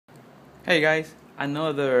Hey guys,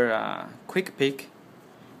 another quick pick.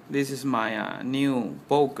 This is my new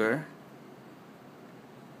Boker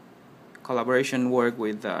collaboration work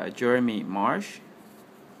with Jeremy Marsh.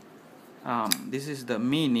 This is the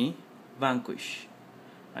mini Vanquish.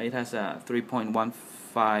 It has a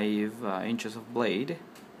 3.15 inches of blade,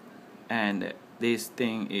 and this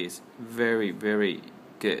thing is very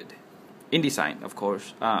good. In design, of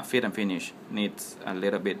course, fit and finish needs a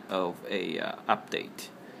little bit of a update.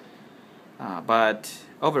 But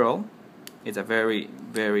overall, it's a very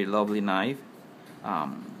lovely knife.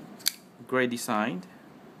 Great design.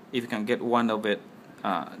 If you can get one of it,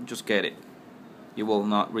 just get it. You will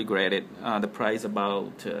not regret it. The price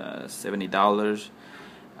about $70.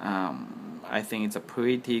 I think it's a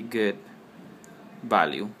pretty good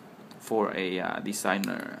value for a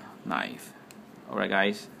designer knife. Alright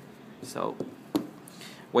guys, so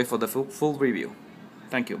wait for the full review.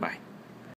 Thank you, bye.